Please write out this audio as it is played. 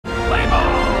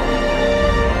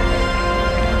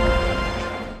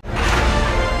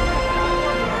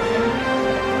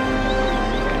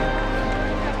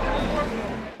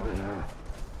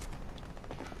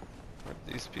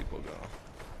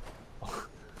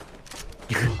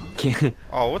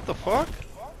Oh, what the fuck?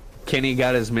 Kenny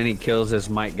got as many kills as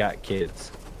Mike got kids.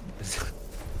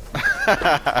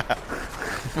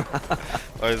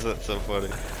 Why is that so funny?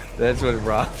 That's what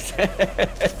Rob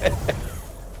said.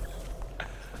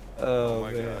 Oh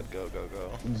my man. god, go, go,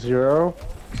 go. 0.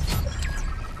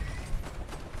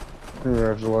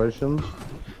 Congratulations.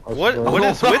 What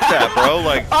is with that, bro?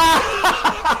 Like,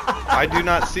 I do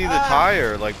not see the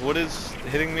tire. Like, what is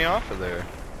hitting me off of there?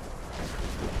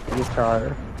 Your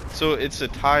tire. So it's a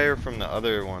tire from the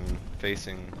other one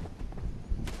facing.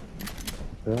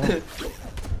 Yeah.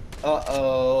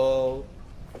 Uh-oh.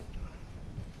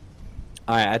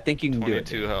 Alright, I think you can do it.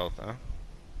 22 health, huh?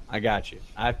 I got you.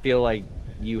 I feel like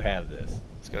you have this.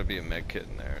 It's gotta be a med kit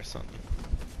in there or something.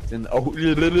 It's in the, oh,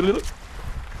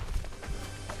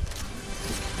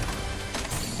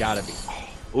 gotta be.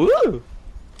 Ooh!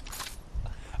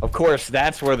 Of course,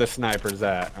 that's where the sniper's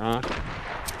at, huh?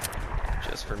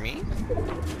 Just for me?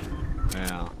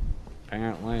 Yeah.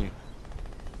 Apparently.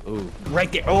 Ooh.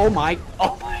 Right there. Oh my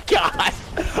god!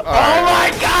 Oh my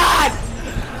god!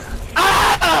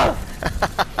 Ah!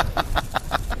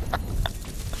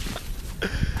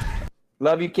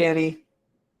 Love you, Kenny.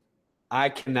 I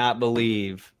cannot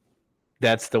believe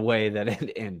that's the way that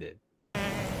it ended.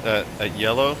 At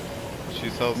yellow? She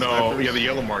sells No, snipers? yeah, the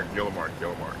yellow mark, yellow mark,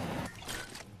 yellow mark.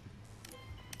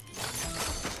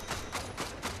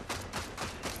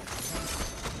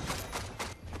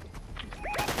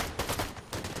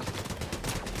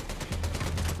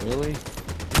 Really?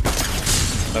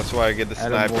 That's why I get the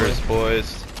Attaboy. snipers,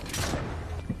 boys.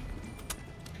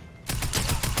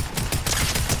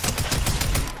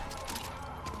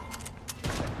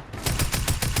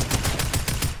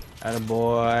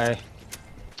 Attaboy.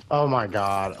 Oh my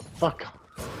god. Fuck.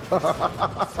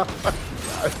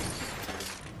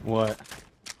 What?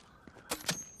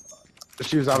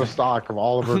 She was out of stock of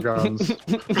all of her guns.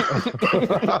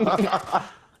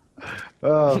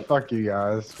 Oh, fuck you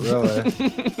guys. Really.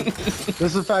 This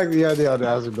is the fact that you had the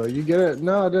audacity, but you get it?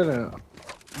 No, I didn't.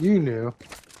 You knew.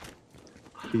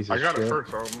 Piece of I got shit. it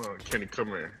first. I don't know. Kenny, come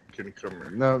here. Kenny, come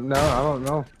here. No, I don't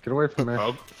know. Get away from me.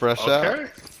 Oh, Fresh out? okay.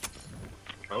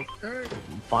 Okay.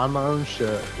 Find my own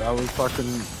shit. That was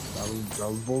fucking. That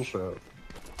was bullshit.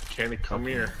 Kenny, come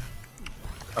here.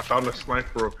 I found a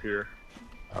sniper up here.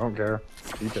 I don't care.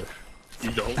 Keep it.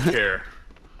 You don't care.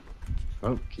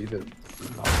 Nope, keep it.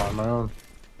 I'll find my own.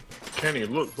 Kenny,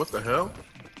 look, what the hell?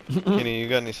 Kenny, you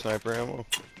got any sniper ammo?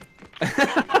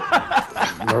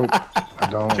 Nope, I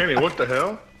don't. Kenny, what the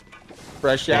hell?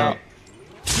 Fresh out.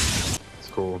 It's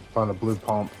cool. Found a blue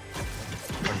pump.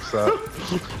 I'm set.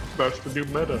 That's the new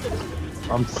meta.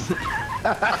 I'm.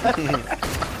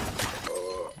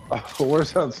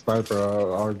 Where's that sniper?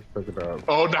 I'll pick it up.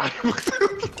 Oh, no.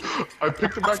 I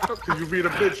picked it back up because you're being a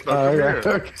bitch. Now come Yeah,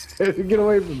 here. okay. Get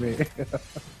away from me.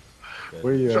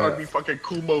 Where you Trying to at? be fucking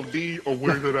Kumo D or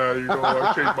Wizard Eye, you know,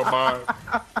 I changed my mind.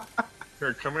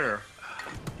 Here, come here.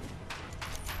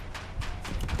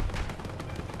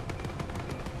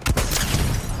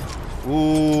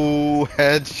 Ooh,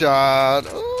 headshot.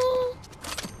 Ooh.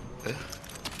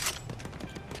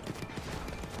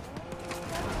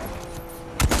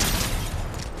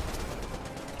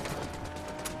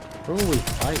 Who are we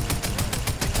fighting?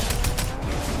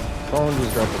 Someone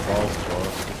just got the balls for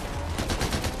us.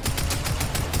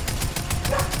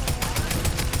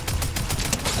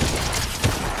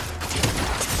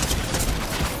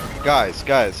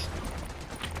 Guys.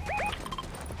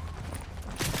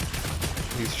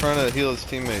 He's trying to heal his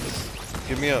teammates.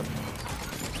 Give me up.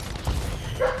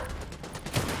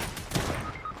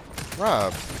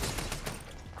 Rob.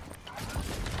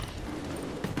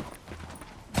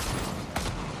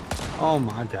 Oh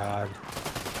my god.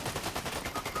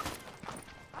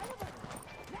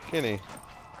 Kenny.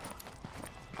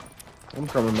 I'm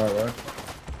coming that way.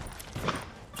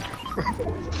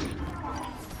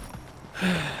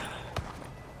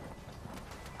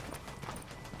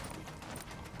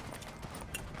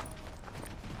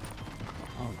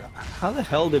 Oh god. How the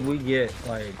hell did we get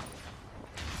like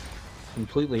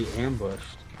completely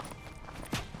ambushed?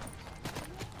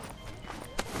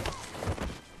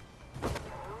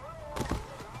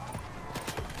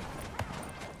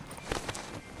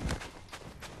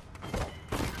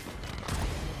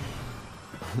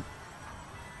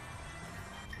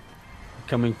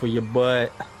 Coming for your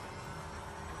butt.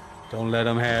 Don't let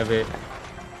them have it.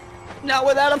 Not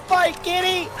without a fight,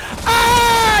 Kenny!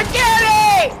 Ah,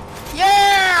 Kenny!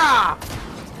 Yeah!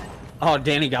 Oh,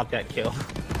 Danny got that kill.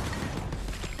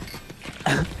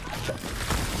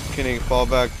 Kenny, fall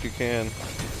back if you can.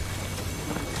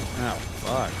 Oh,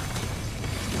 fuck.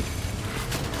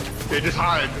 Yeah, just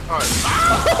hide.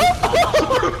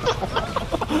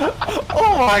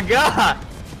 Oh my god!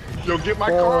 Yo, get my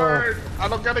card. I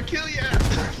don't gotta kill you.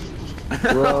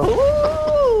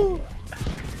 Woo!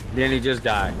 Danny just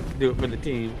died. Do it for the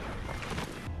team.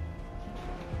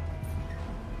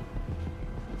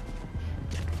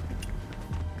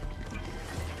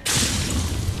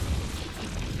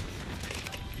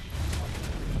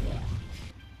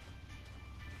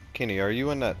 Kenny, are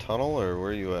you in that tunnel or where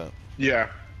are you at? Yeah.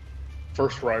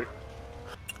 First right.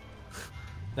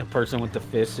 That person with the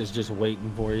fist is just waiting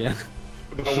for you.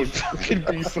 That would fucking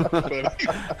be so funny.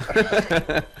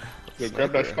 Yo,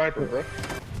 grab that sniper, bro.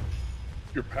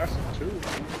 You're passive too.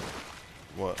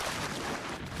 What?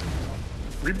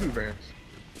 Reboot vans.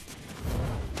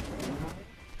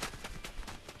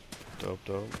 Dope,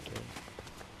 dope, dope.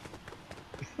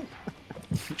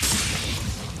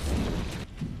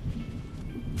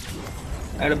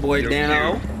 Attaboy,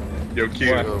 Dano. Yo,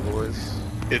 Q. Hello, boys.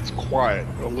 It's quiet.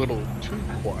 A little too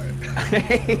quiet.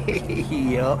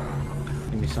 Yup.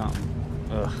 Give me something.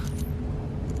 Ugh.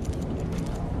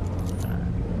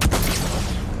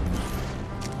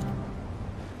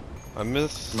 I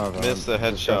missed the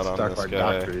headshot on this like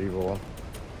guy. Dr. Evil.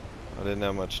 I didn't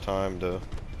have much time to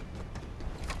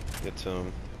get to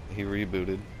him. He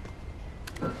rebooted.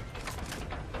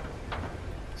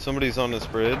 Somebody's on this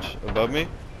bridge above me.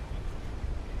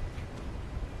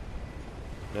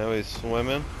 Now he's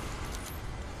swimming.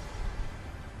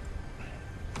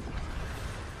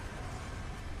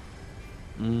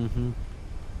 Mm-hmm.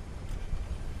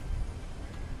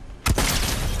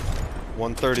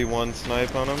 131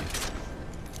 snipe on him.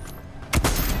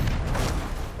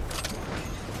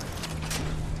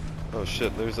 Oh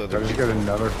shit, there's I other just people. got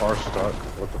another car stuck.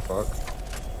 What the fuck?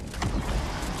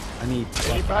 I need.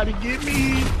 Anybody get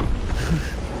me?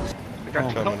 I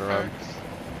got Coming around.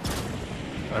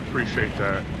 I appreciate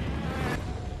that.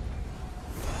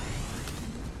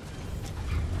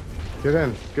 Get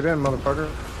in, motherfucker.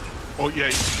 Oh yeah,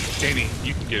 Danny,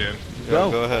 you can get in.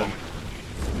 Go ahead.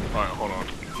 Alright, hold on.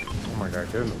 Oh my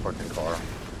god, get in the fucking car.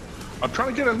 I'm trying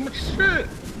to get as much shit,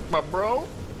 my bro.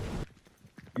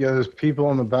 Yeah, there's people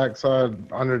on the backside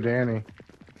under Danny.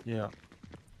 Yeah.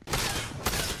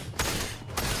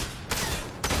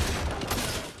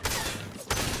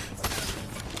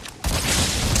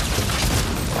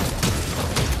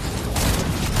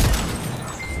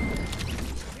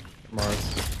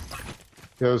 Mars.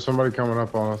 Yeah, there's somebody coming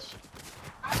up on us.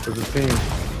 There's a team.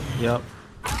 Yep.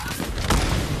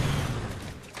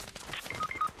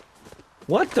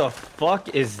 What the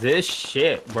fuck is this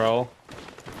shit, bro?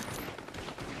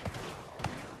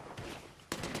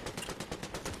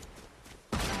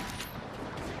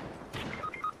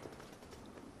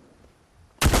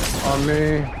 On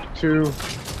me, 2.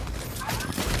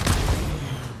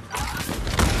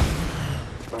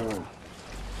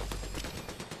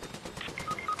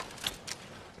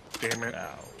 Damn it.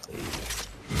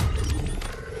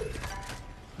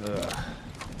 Ugh.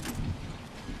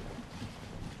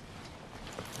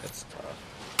 That's tough.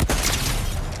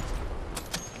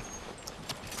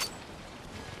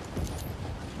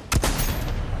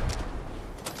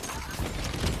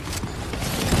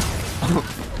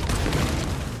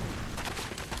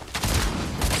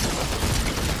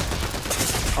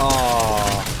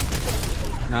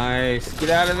 Oh, nice. Get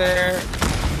out of there.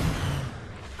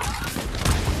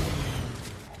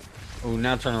 Oh,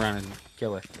 now turn around and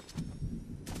kill it.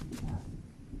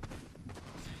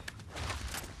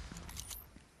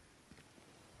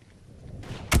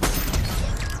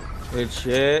 Good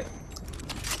shit.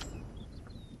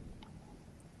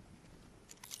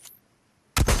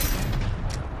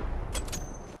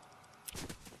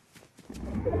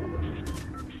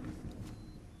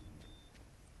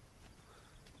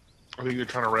 I think you're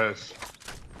trying to res.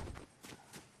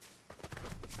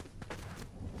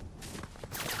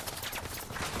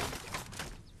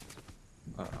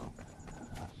 Uh-oh.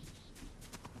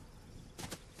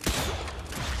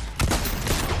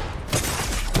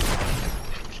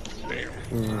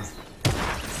 Damn.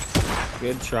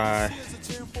 Good try.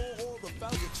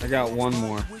 I got one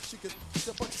more.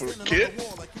 Kid?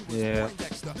 Yeah.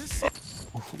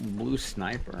 Blue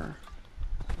sniper.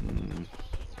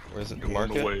 Where's it? You on the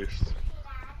Market? waist.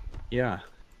 Yeah.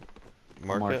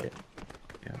 Market?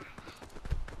 Yeah.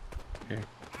 Okay.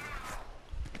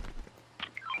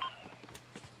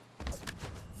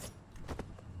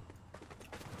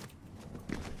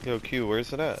 Yo, Q,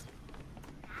 where's it at?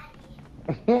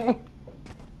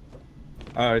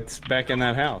 It's back in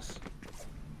that house.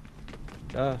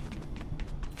 Are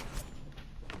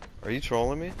you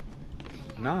trolling me?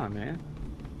 Nah, man.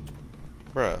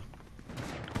 Bruh.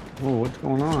 Oh, what's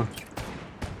going on?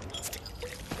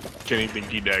 Kenny think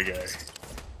he that guy.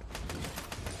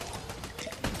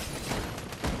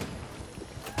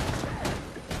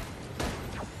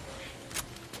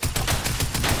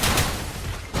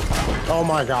 Oh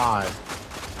my god.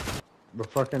 The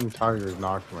fucking tigers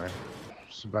knocked me.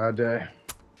 It's a bad day.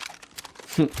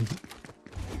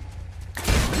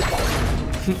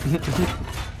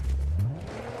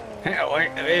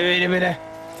 Wait a minute.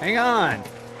 Hang on.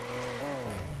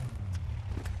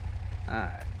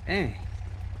 Alright.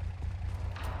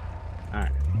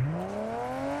 Alright.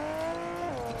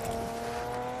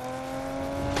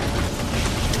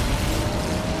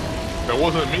 That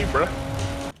wasn't me, bruh.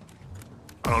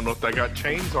 I don't know if that got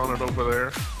chains on it over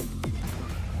there.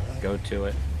 Go to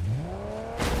it.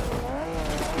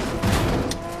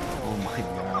 Oh my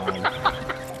god.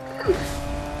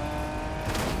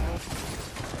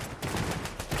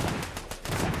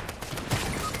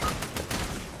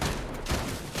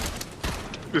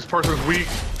 This person's weak.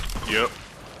 Yep.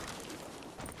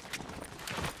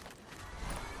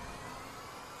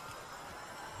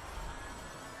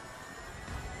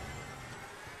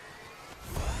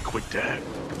 Quick dab.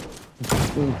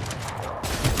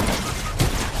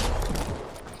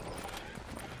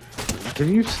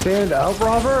 Can you stand up,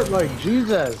 Robert? Like,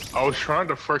 Jesus. I was trying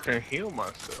to freaking heal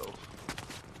myself.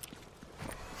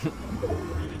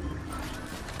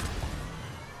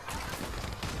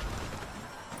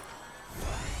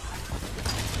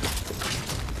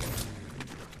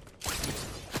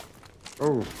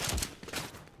 Oh.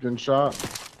 Getting shot.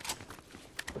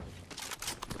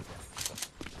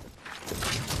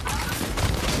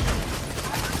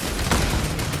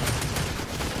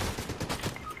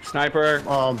 Sniper.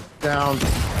 Down.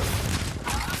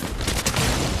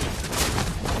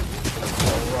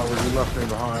 Oh, Robert, you left me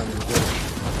behind.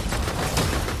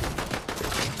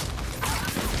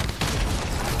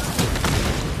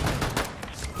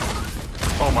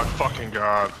 Oh my fucking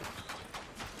god.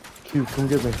 Q, come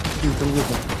get me. Q, come get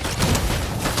me.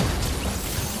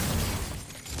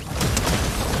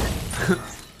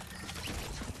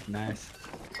 Nice.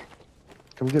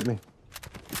 Come get me.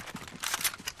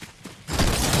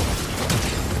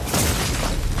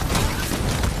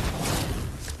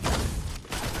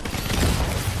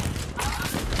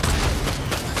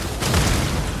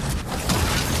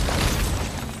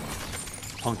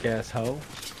 Punk ass hoe.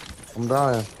 I'm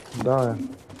dying. I'm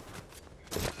dying.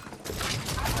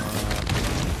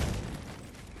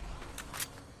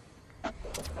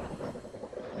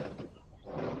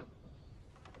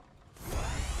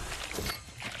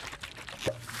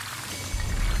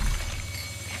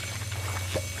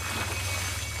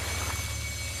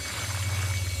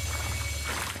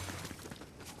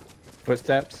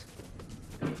 Footsteps.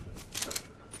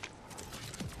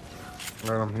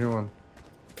 Alright, I'm healing.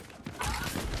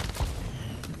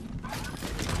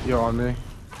 You on me?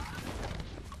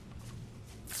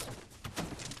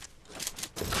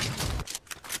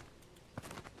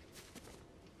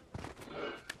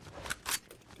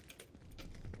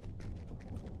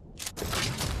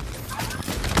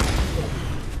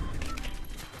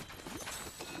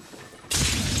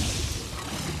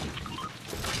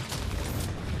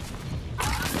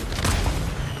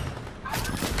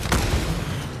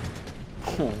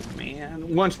 Oh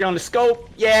man. Once you're on the scope,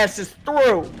 yes, it's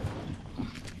through.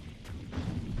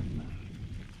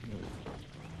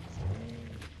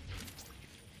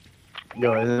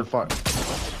 Yo, in the fight.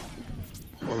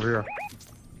 Over here.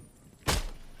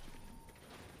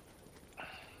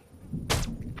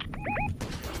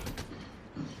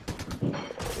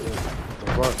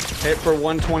 What? Hit for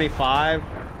 125.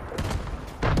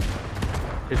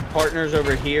 His partner's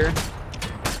over here.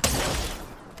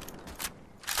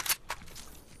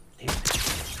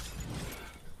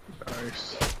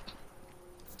 Nice.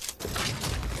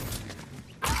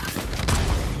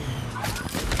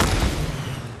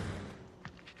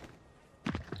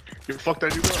 You fuck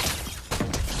that dude up.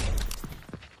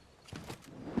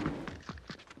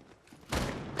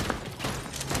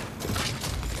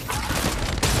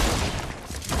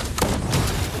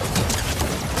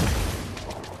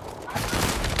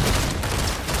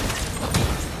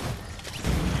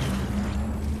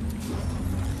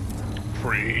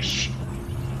 Preach.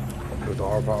 With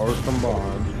our powers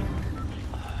combined.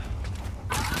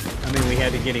 I mean, we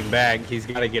had to get him back. He's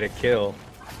got to get a kill.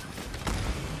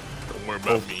 Don't worry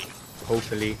about me.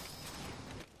 Hopefully.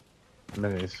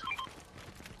 Minis.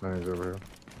 Minis over here.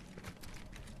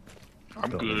 I'm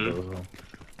Don't good. need those, though.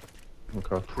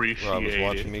 Okay. Appreciate Rob was it.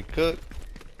 watching me cook.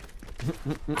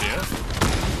 Yeah.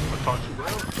 I taught you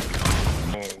well.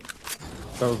 Oh.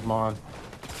 That was mine.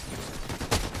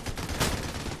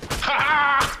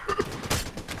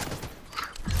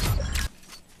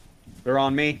 They're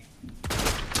on me.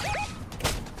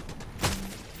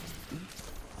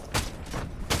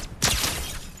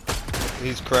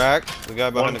 He's cracked. The guy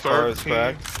behind the car is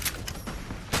 113.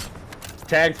 cracked.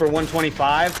 Tag for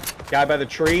 125. Guy by the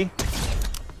tree.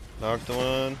 Knocked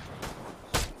one.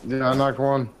 Yeah, I knocked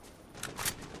one.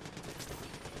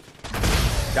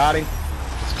 Got him.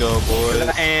 Let's go, boys.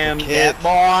 I am Kit.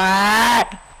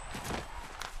 that boy.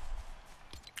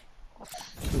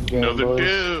 Good game, Another boys.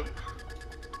 dip.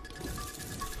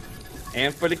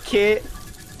 And for the kit.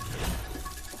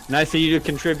 Nice of you to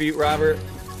contribute, Robert.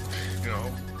 You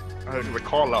know, I had the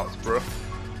call outs, bro.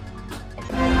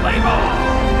 Play ball.